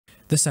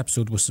This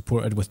episode was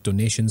supported with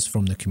donations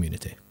from the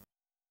community.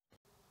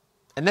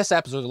 In this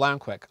episode of Learn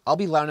Quick, I'll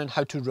be learning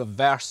how to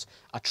reverse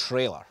a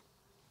trailer.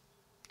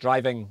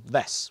 Driving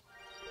this.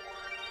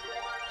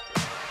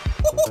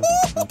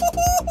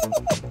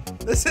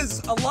 This is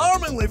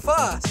alarmingly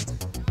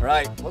fast.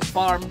 Right, let's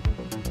farm.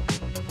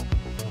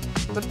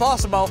 It's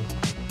impossible.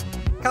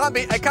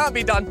 It can't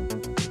be done.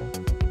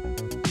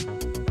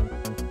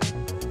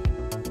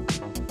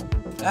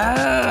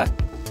 Ah!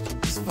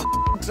 This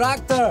f***ing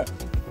tractor.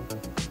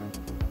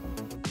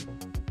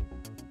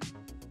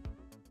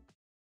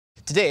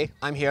 Today,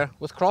 I'm here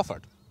with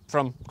Crawford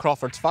from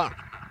Crawford's farm.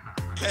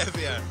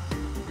 Heavier.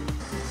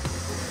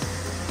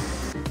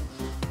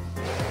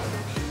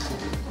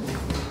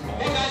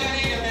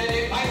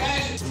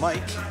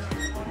 Mike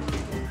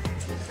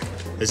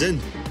is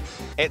in.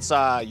 It's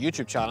a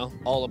YouTube channel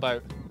all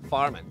about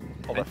farming.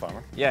 All about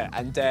farming. Yeah,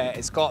 and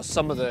it's got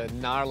some of the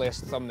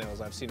gnarliest thumbnails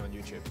I've seen on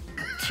YouTube.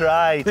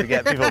 Try to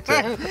get people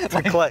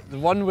to click. The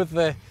one with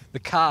the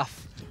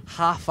calf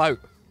half out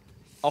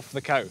off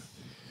the cow.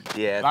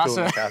 Yeah, That's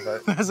pulling the calf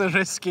out. That's a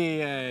risky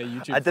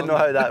YouTube I didn't know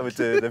how that would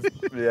do.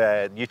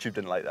 Yeah, YouTube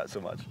didn't like that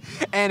so much.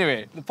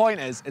 Anyway, the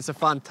point is, it's a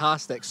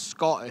fantastic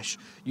Scottish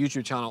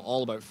YouTube channel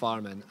all about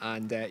farming,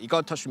 and you got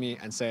in touch with me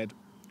and said,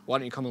 why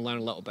don't you come and learn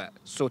a little bit?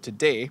 So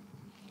today,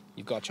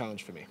 you've got a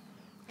challenge for me,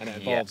 and it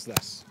involves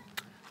this.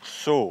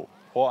 So,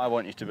 what I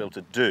want you to be able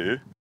to do,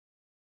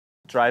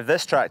 drive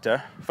this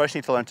tractor. First you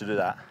need to learn to do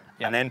that,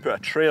 and then put a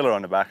trailer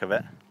on the back of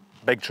it,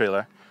 big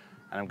trailer,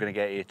 and I'm going to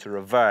get you to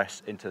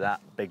reverse into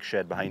that big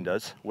shed behind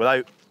us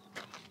without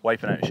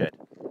wiping out the shed.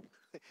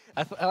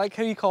 I like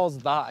how he calls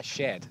that a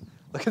shed.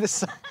 Look at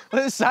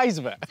the size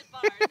of it.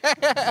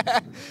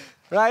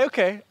 Right,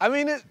 okay. I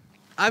mean,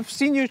 I've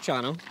seen your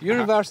channel. You're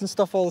reversing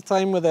stuff all the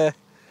time with the,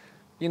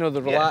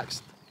 the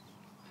relaxed.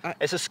 Yeah.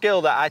 It's a skill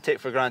that I take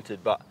for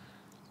granted, but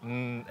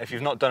if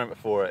you've not done it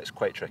before, it's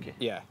quite tricky.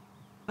 Yeah,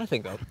 I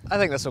think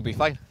this will be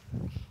fine.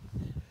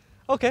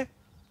 Okay,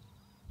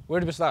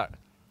 where do we start?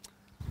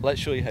 Let's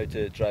show you how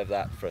to drive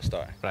that for a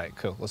start. Right,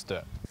 cool, let's do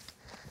it.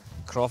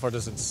 Crawford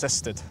has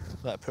insisted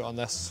that I put on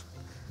this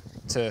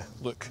to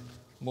look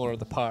more of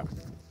the part.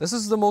 This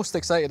is the most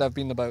excited I've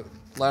been about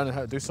learning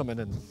how to do something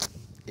in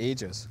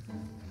ages.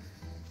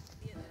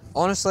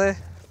 Honestly,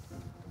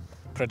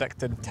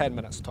 predicted 10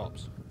 minutes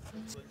tops.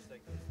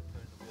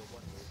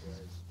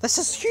 This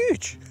is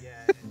huge!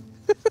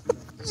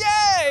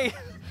 Yay!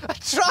 A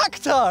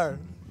tractor!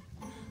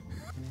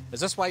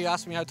 Is this why you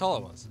asked me how tall I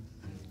was?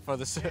 For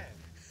the suit?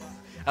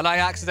 And I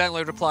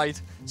accidentally replied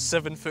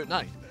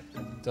 7'9".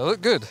 Do I look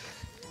good?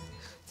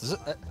 Does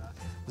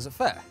it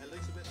fit?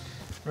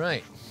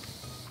 Right.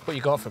 What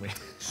you got for me?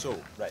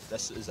 So, right,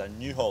 this is a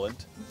New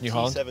Holland. New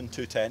Holland? T7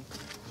 210.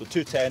 So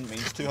 210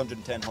 means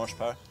 210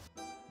 horsepower.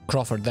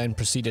 Crawford then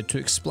proceeded to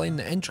explain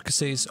the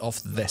intricacies of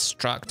this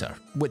tractor,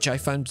 which I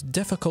found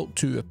difficult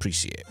to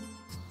appreciate.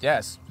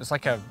 Yes, it's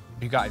like a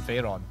Bugatti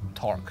Veyron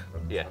torque.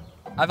 Yeah.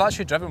 I've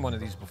actually driven one of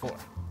these before.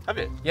 Have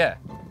you? Yeah.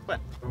 When?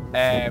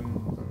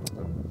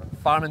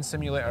 Farming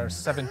Simulator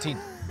 17.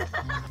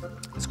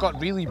 It's got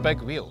really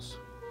big wheels.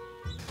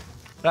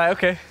 Right,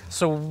 okay,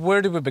 so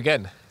where do we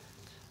begin?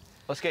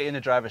 Let's get you in the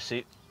driver's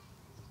seat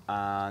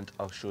and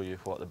I'll show you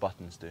what the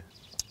buttons do.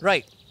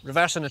 Right,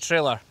 reversing a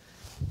trailer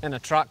in a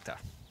tractor.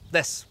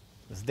 This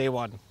is day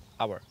 1,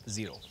 hour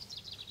 0.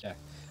 Yeah,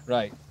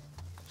 right.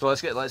 So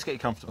let's get you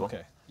comfortable.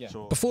 Okay, yeah.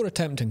 So, Before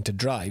attempting to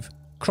drive,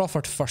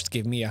 Crawford first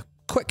gave me a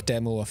quick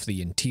demo of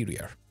the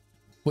interior,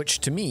 which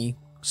to me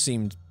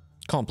seemed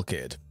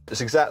complicated. it's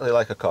exactly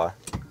like a car.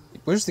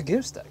 Where's the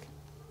gear stick?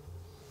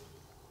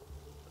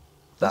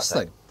 That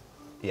thing.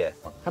 Yeah.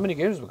 How many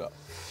gears have we got?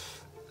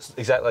 It's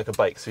exactly like a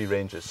bike, 3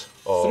 ranges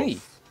of... 3?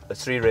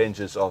 There's 3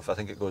 ranges of, I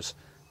think it goes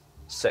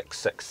 6,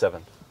 6,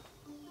 7.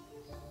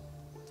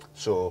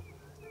 So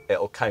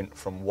it'll count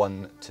from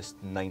 1 to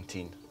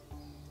 19.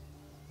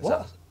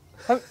 What?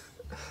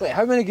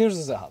 How many gears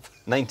does it have?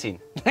 19.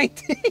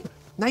 19?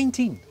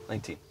 19?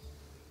 19.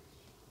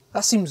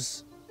 That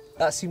seems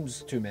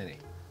too many.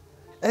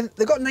 And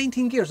they've got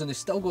 19 gears and they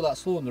still go that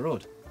slow on the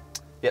road.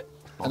 Yep.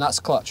 And that's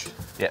clutch.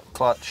 Yep,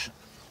 clutch,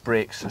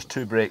 brakes, there's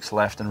 2 brakes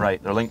left and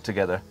right, they're linked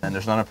together, and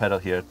there's another pedal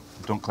here,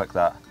 don't click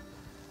that.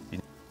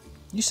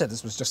 You said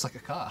this was just like a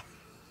car.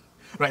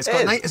 Right,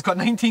 it's got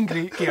 19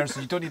 gears, so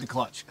you don't need a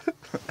clutch.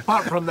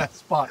 Apart from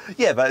this part.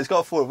 Yeah, but it's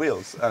got 4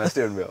 wheels and a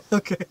steering wheel.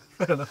 Okay,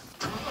 fair enough.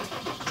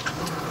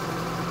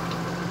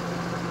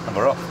 And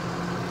we're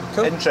off.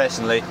 Cool.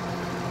 Interestingly,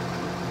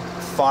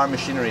 farm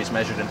machinery is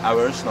measured in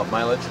hours, not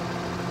mileage.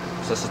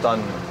 So this has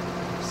done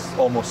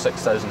almost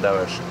 6,000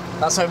 hours.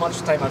 That's how much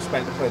time I've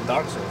spent playing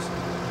Dark Souls.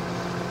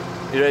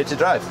 You ready to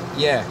drive?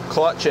 Yeah.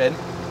 Clutch in.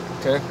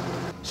 Okay.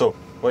 So,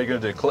 what you're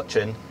going to do, clutch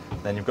in,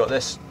 then you've got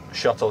this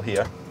shuttle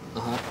here.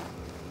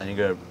 And you're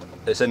going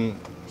to, it's in,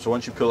 so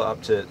once you pull it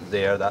up to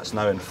there, that's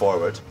now in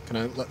forward. Can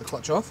I let the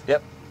clutch off?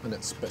 Yep. And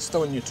it's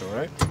still in neutral,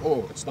 right?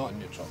 Oh, it's not in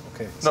neutral,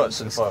 okay. No, it's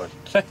in forward.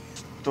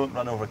 Don't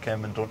run over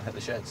Kim and don't hit the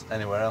sheds.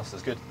 Anywhere else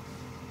is good.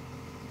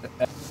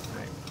 Right,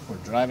 we're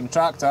driving a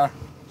tractor.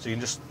 So you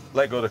can just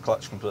let go of the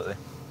clutch completely.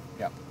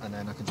 Yep, and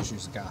then I can just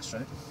use the gas,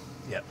 right?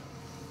 Yep.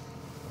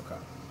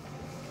 Okay.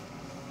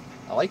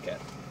 I like it.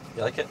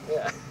 You like it?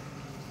 Yeah.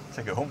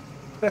 Take it home.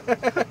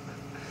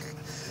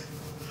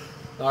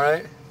 All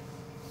right.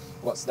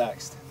 What's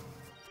next?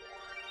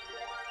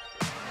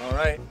 All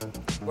right.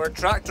 We're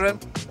tractoring.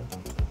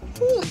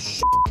 Holy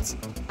shit!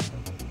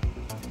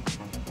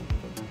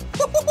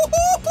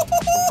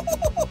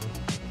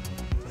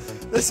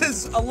 This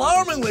is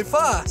alarmingly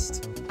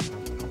fast.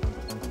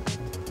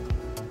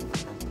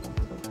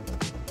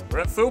 We're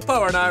at full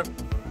power now.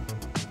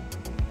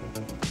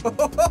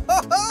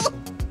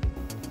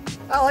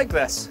 I like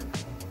this.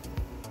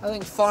 I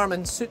think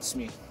farming suits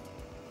me.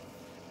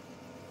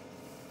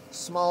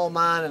 Small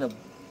man in a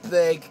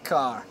big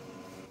car.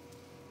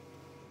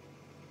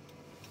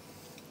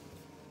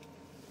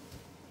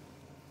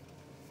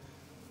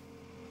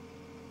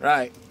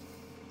 Right.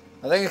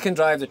 I think I can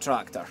drive the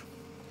tractor.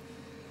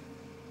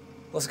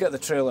 Let's get the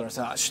trailer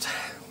attached.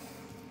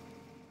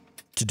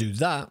 To do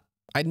that,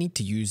 I'd need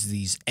to use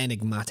these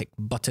enigmatic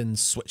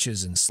buttons,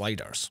 switches and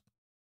sliders.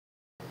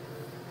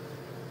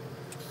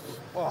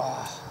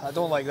 Oh, I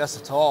don't like this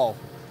at all.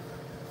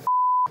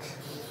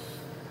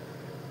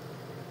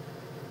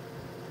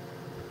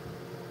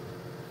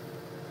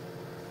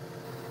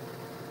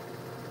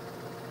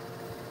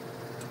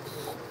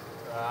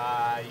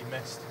 Ah, you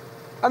missed.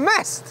 I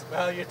missed!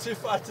 Well, you're too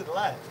far to the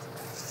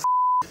left.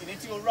 You need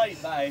to go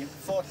right by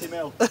 40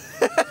 mil.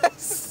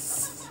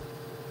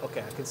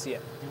 Okay, I can see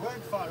it. You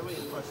weren't far away at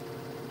first.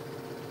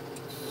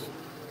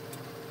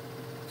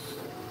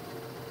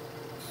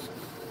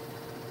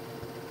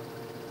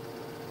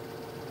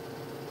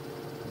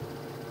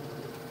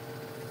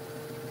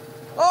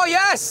 Oh,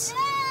 yes!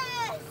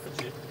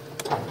 Yes!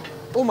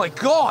 Oh my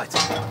god!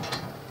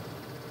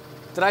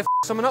 Did I f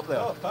someone up there?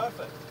 Oh,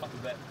 perfect. Up a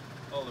bit,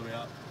 all the way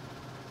up.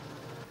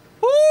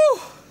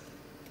 Woo!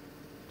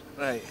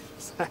 Right.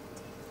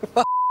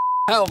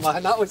 Hell,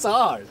 man, that was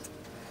hard.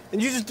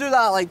 And you just do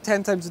that like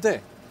 10 times a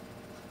day?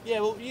 Yeah,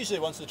 well, usually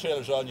once the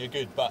trailer's on, you're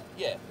good. But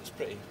yeah, it's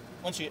pretty.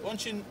 Once you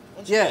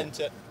Yeah. get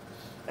into it.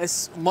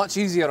 It's much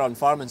easier on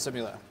Farming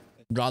Simulator.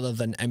 Rather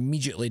than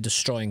immediately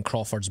destroying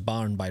Crawford's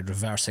barn by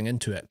reversing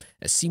into it,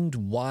 it seemed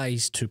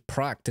wise to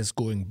practice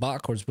going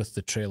backwards with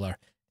the trailer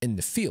in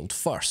the field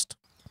first.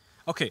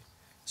 Okay,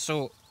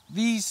 so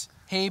these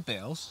hay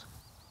bales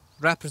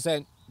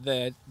represent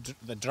the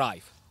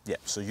drive. Yeah,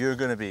 so you're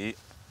going to be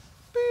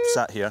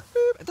sat here.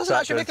 It doesn't Tractor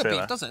actually make a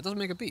trailer. beep, does it? It doesn't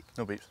make a beep.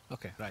 No beeps.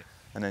 Okay, right.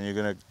 And then you're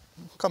going to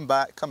come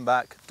back,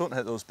 don't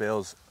hit those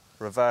bales,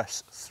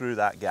 reverse through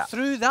that gap.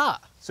 Through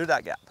that? Through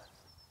that gap.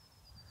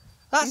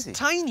 That's Easy.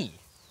 tiny.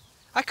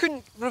 I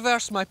couldn't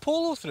reverse my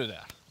Polo through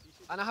there.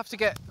 And I have to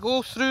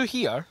go through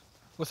here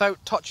without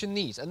touching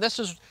these. And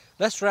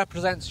this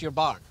represents your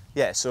barn.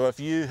 Yeah, so if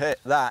you hit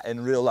that in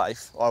real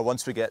life, or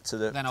once we get to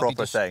the Then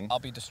proper thing, I'll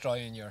be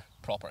destroying your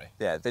property.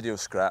 yeah, video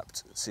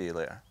scrapped, see you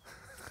later.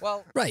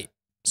 Well, Right,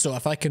 so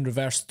if I can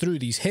reverse through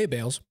these hay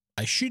bales,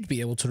 I should be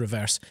able to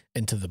reverse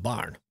into the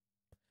barn.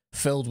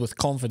 Filled with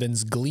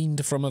confidence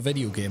gleaned from a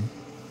video game,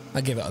 I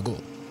give it a go.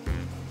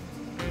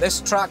 this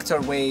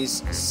tractor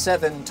weighs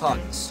 7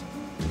 tons.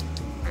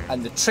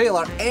 And the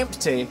trailer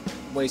empty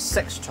weighs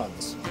 6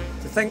 tons.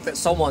 To think that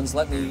someone's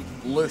let me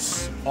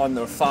loose on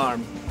their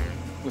farm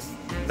with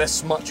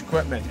this much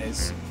equipment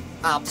is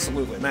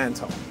absolutely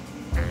mental.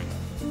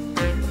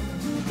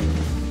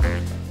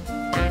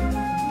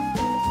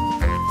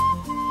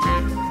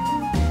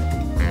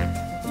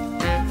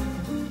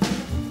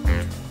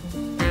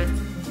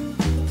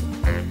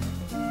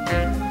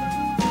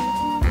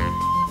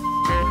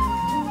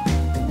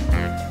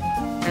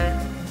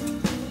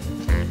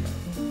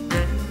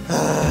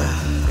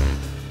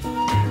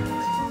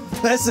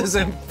 This is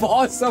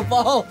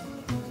impossible!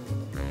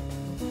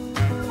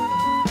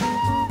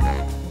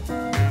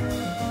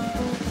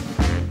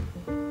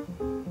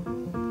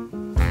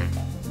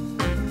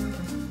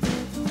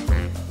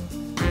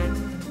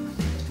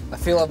 I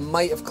feel I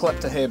might have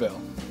clipped a hay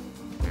bale.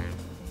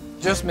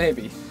 Just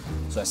maybe.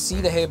 So I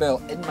see the hay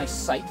bale in my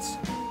sights.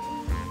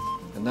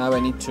 And now I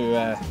need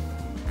to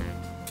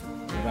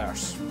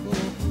reverse.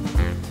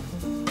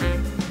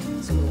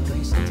 It's a little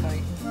nice and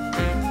tight.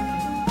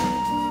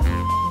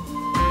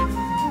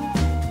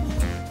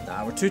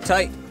 We're too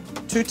tight.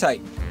 Too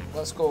tight.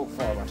 Let's go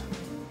forward.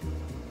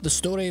 The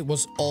story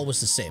was always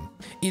the same.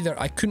 Either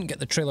I couldn't get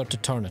the trailer to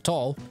turn at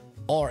all,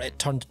 or it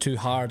turned too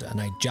hard and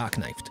I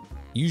jackknifed.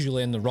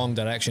 Usually in the wrong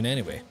direction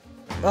anyway.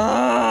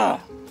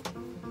 Ah!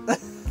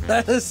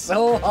 That is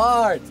so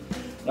hard.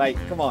 Right,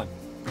 come on.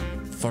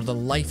 For the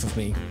life of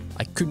me,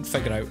 I couldn't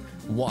figure out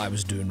what I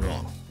was doing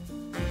wrong.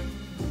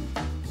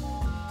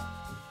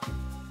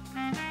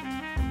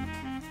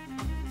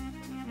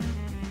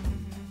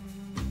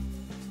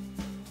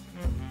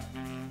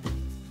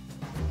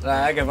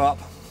 Right, I give up.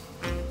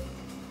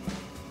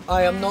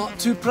 I am not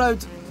too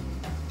proud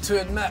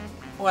to admit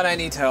when I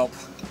need help.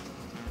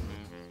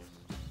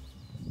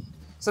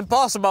 It's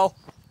impossible.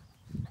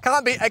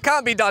 It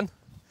can't be done.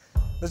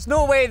 There's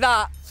no way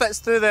that fits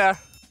through there.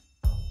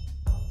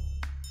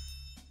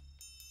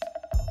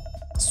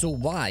 So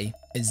why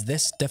is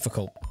this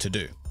difficult to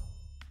do?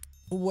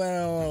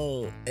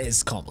 Well,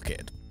 it's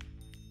complicated.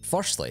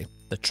 Firstly,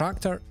 the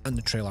tractor and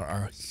the trailer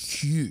are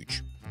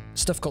huge.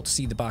 It's difficult to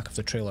see the back of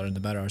the trailer in the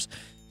mirrors,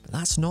 but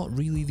that's not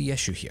really the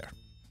issue here.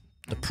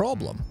 The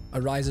problem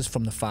arises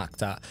from the fact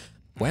that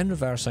when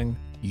reversing,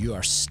 you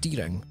are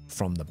steering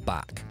from the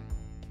back.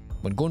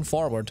 When going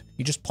forward,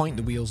 you just point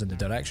the wheels in the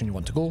direction you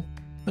want to go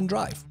and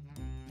drive.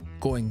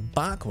 Going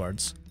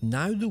backwards,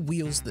 now the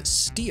wheels that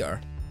steer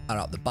are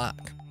at the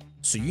back,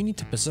 so you need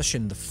to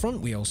position the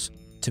front wheels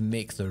to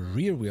make the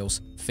rear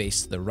wheels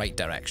face the right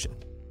direction.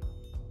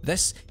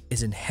 This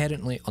is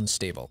inherently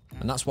unstable,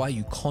 and that's why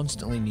you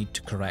constantly need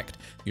to correct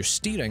your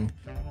steering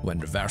when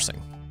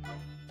reversing.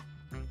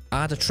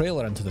 Add a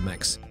trailer into the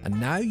mix, and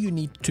now you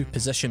need to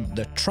position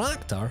the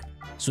tractor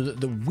so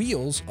that the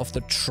wheels of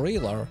the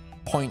trailer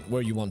point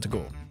where you want to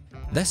go.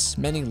 This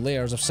many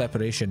layers of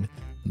separation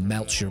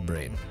melts your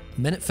brain.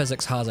 Minute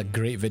Physics has a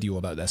great video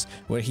about this,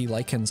 where he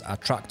likens a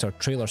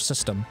tractor-trailer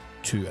system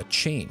to a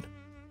chain.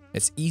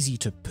 It's easy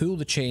to pull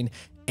the chain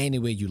any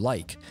way you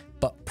like,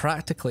 but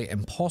practically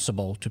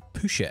impossible to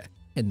push it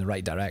in the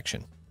right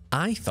direction.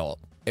 I thought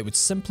it would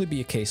simply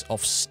be a case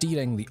of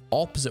steering the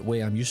opposite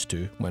way I'm used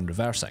to when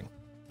reversing,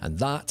 and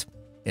that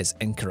is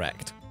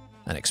incorrect,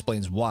 and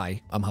explains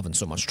why I'm having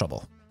so much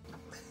trouble.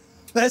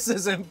 This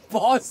is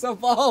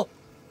impossible!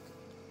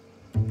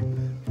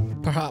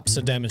 Perhaps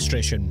a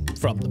demonstration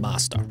from the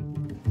master.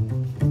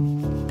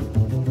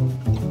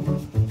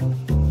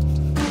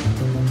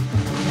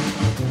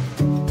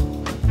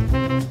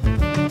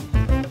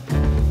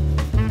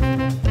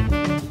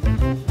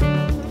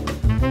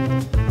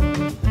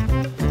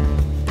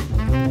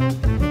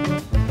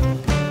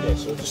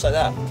 Just like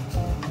that.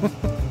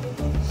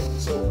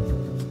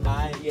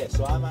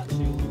 so I'm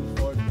actually looking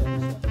forward to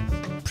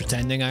this.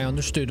 Pretending I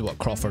understood what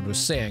Crawford was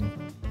saying,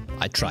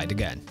 I tried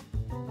again.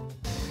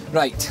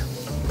 Right.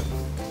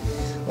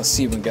 Let's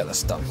see if we can get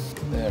this done.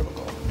 There we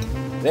go.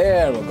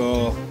 There we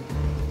go.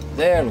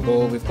 There we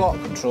go. We've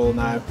got control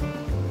now.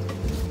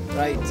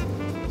 Right.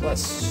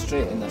 Let's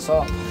straighten this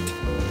up.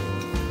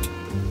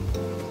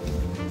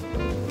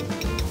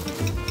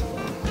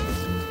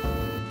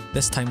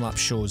 This time-lapse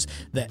shows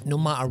that no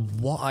matter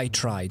what I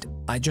tried,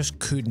 I just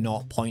could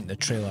not point the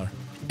trailer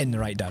in the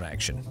right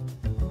direction.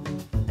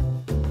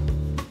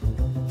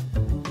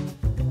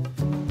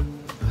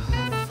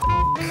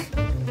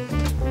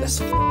 This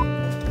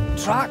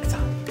tractor.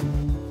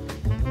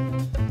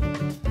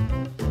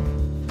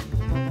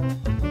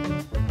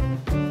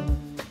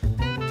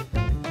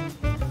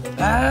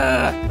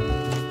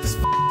 This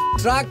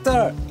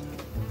tractor.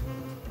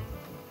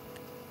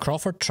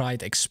 Crawford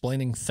tried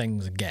explaining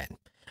things again,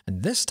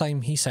 and this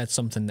time he said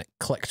something that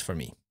clicked for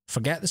me.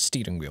 Forget the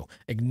steering wheel,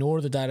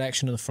 ignore the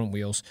direction of the front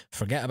wheels,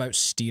 forget about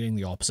steering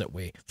the opposite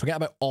way, forget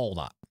about all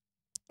that.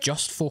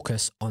 Just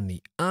focus on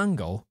the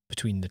angle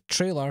between the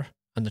trailer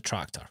and the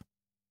tractor.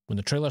 When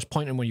the trailer's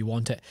pointing where you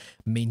want it,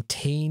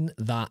 maintain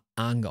that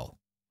angle.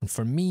 And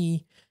for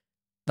me,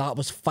 that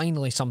was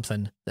finally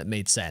something that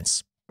made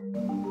sense.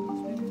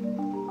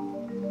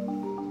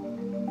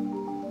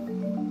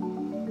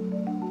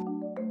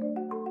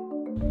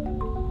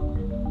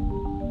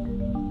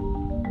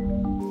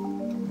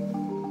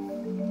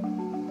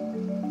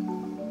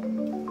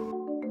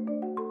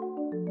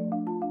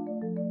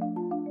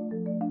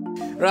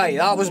 Right,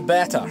 that was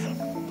better.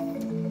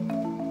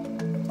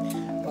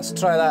 Let's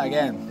try that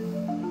again.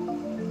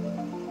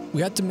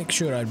 We had to make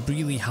sure I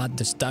really had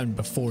this down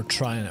before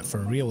trying it for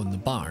real in the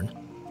barn,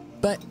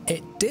 but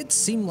it did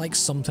seem like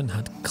something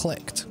had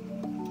clicked.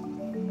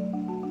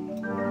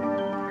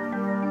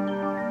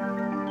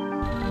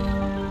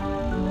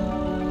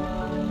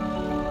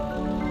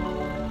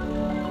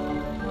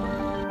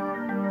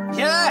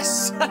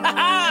 Yes!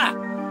 I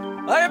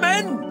am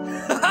in!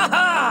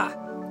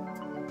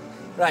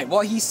 Right,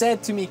 what he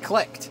said to me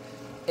clicked.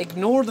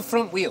 Ignore the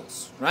front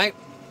wheels, right?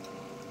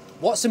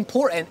 What's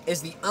important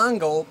is the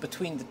angle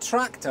between the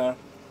tractor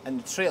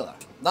and the trailer.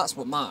 That's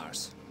what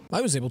matters.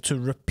 I was able to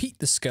repeat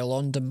the skill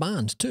on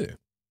demand too,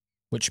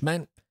 which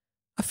meant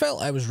I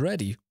felt I was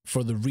ready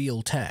for the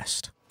real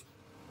test.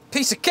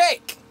 Piece of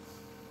cake!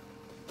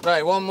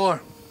 Right, one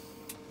more.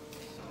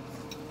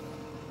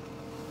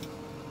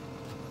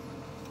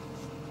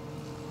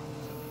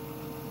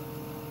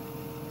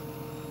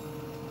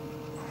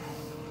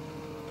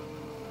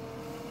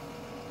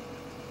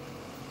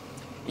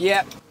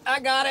 Yep, I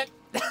got it.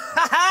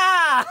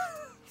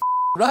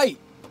 Right.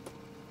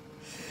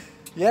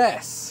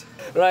 Yes.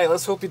 Right,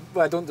 let's hope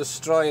I don't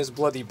destroy his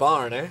bloody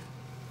barn, eh?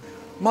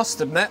 Must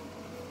admit,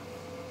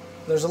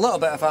 there's a little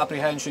bit of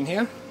apprehension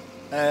here.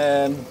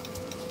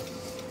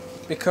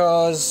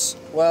 Because,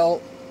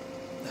 well,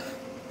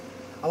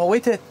 I'm away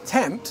to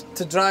attempt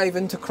to drive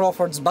into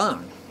Crawford's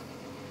barn.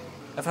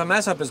 If I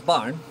mess up his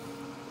barn,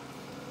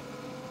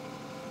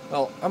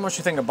 well, how much do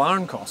you think a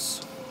barn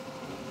costs?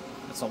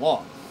 It's a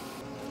lot.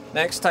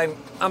 Next time,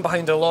 I'm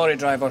behind a lorry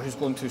driver who's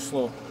going too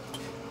slow.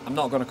 I'm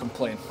not going to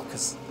complain,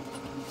 because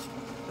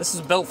this is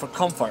built for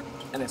comfort,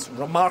 and it's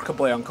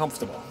remarkably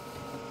uncomfortable.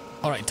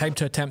 Alright, time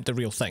to attempt the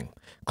real thing.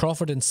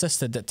 Crawford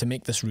insisted that to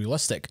make this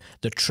realistic,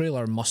 the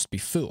trailer must be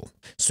full,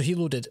 so he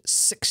loaded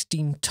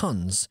 16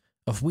 tons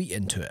of wheat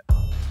into it.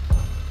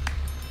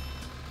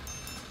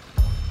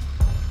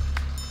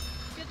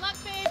 Good luck,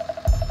 babe.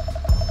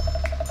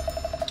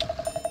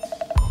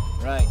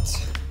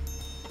 Right.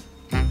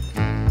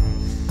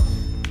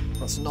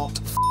 Let's not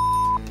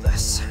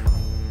this.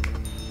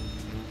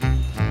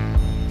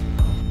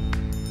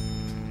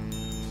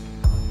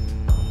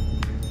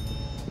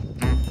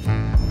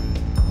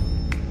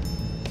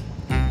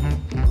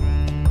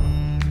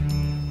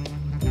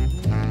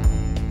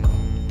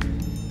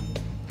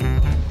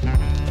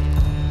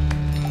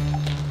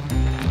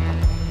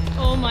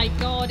 Oh my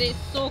god, it's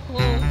so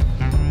close.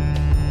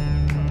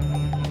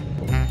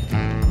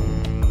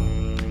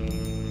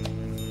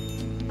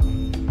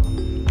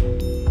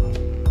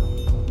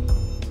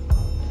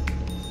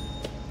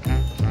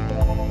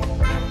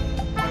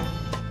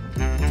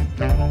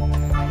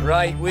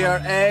 Right, we are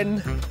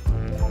in,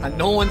 and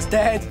no one's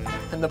dead,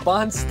 and the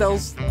barn is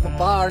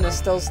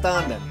still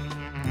standing.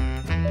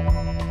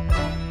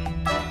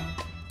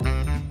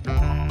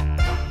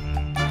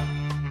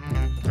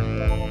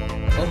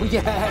 Oh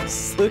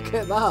yes, look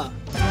at that.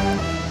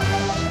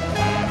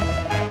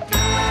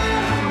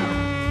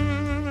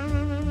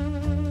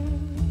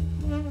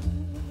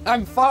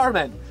 I'm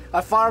farming.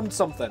 I farmed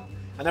something.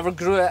 I never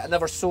grew it, I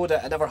never sowed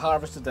it, I never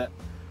harvested it.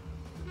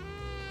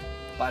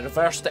 But I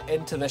reversed it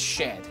into this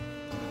shed.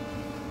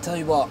 Tell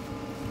you what,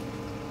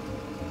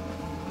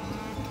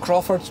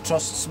 Crawford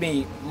trusts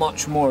me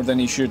much more than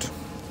he should.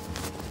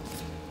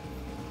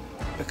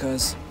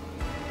 Because,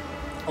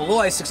 although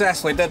I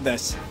successfully did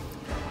this,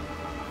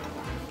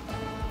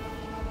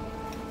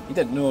 he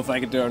didn't know if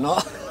I could do it or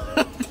not.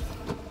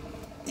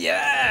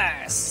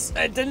 Yes!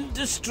 I didn't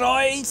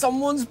destroy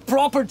someone's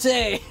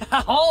property!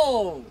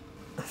 Oh!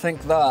 I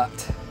think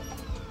that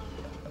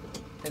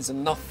is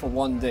enough for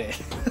one day.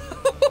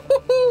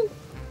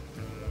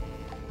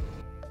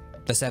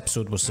 This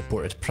episode was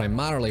supported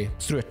primarily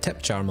through a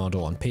tip jar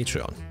model on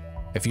Patreon.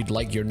 If you'd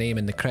like your name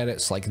in the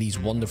credits like these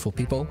wonderful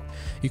people,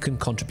 you can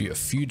contribute a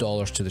few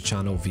dollars to the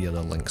channel via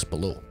the links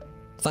below.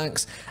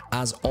 Thanks,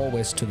 as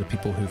always, to the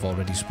people who've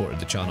already supported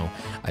the channel.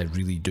 I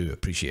really do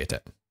appreciate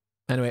it.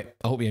 Anyway,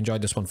 I hope you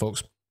enjoyed this one,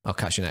 folks. I'll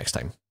catch you next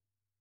time.